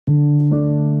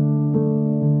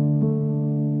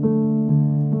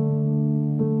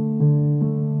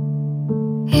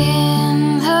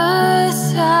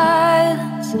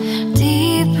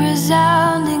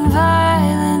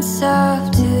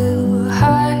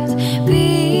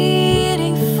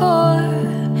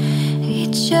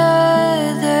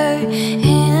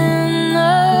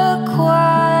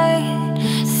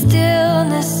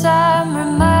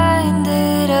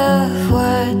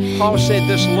said,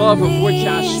 this love of which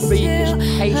I speak is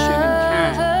patient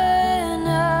and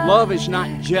kind. Love is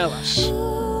not jealous.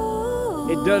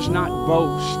 It does not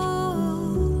boast.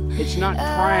 It's not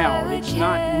proud. It's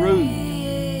not rude.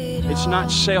 It's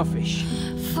not selfish.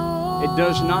 It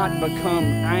does not become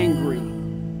angry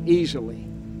easily.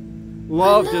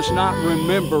 Love does not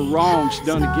remember wrongs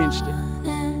done against it.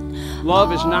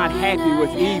 Love is not happy with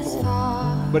evil,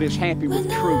 but is happy with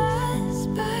truth.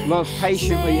 Love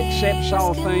patiently accepts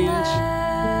all things.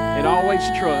 It always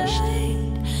trusts.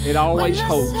 It always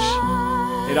hopes.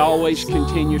 It always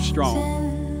continues strong.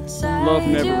 Love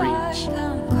never ends.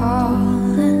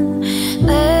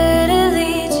 Let it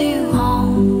lead you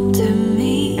home to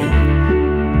me.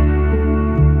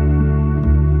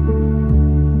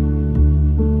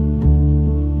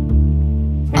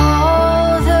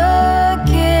 All the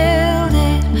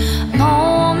gilded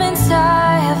moments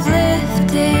I have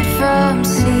lifted from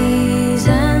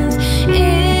seasons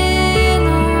in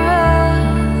the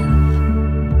rough,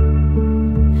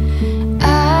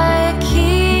 I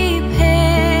keep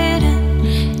hidden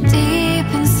deep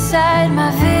inside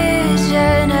my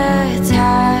vision, a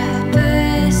tapestry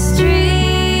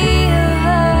of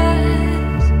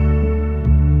us.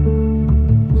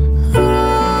 Ooh,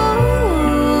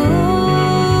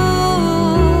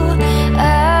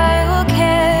 I will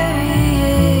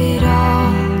carry it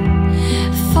all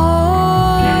for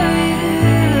you.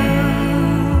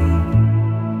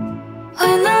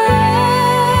 When the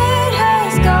light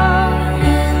has gone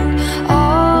and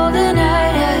all the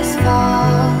night has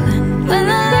fallen, when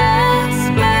the last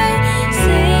bird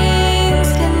sings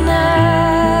goodnight,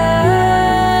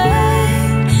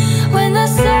 when the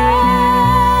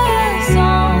sad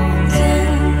songs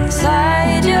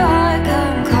inside your heart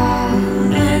come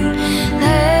calling,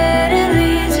 let it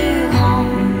lead you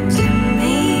home to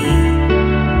me.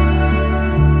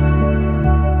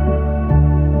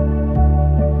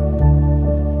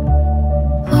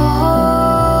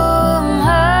 Oh,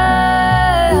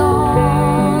 my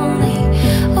only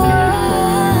one.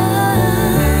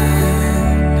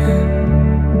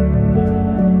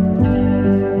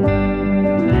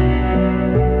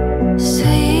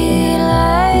 Sweet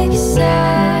like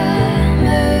summer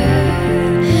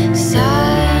sun.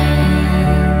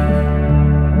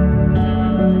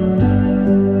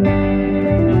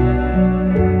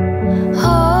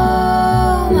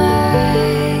 Oh, my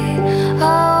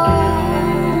only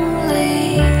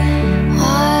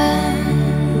one.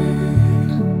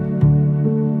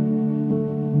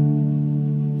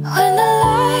 When the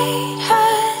light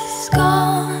has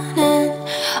gone and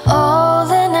all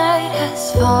the night has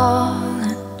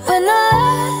fallen, when the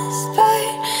last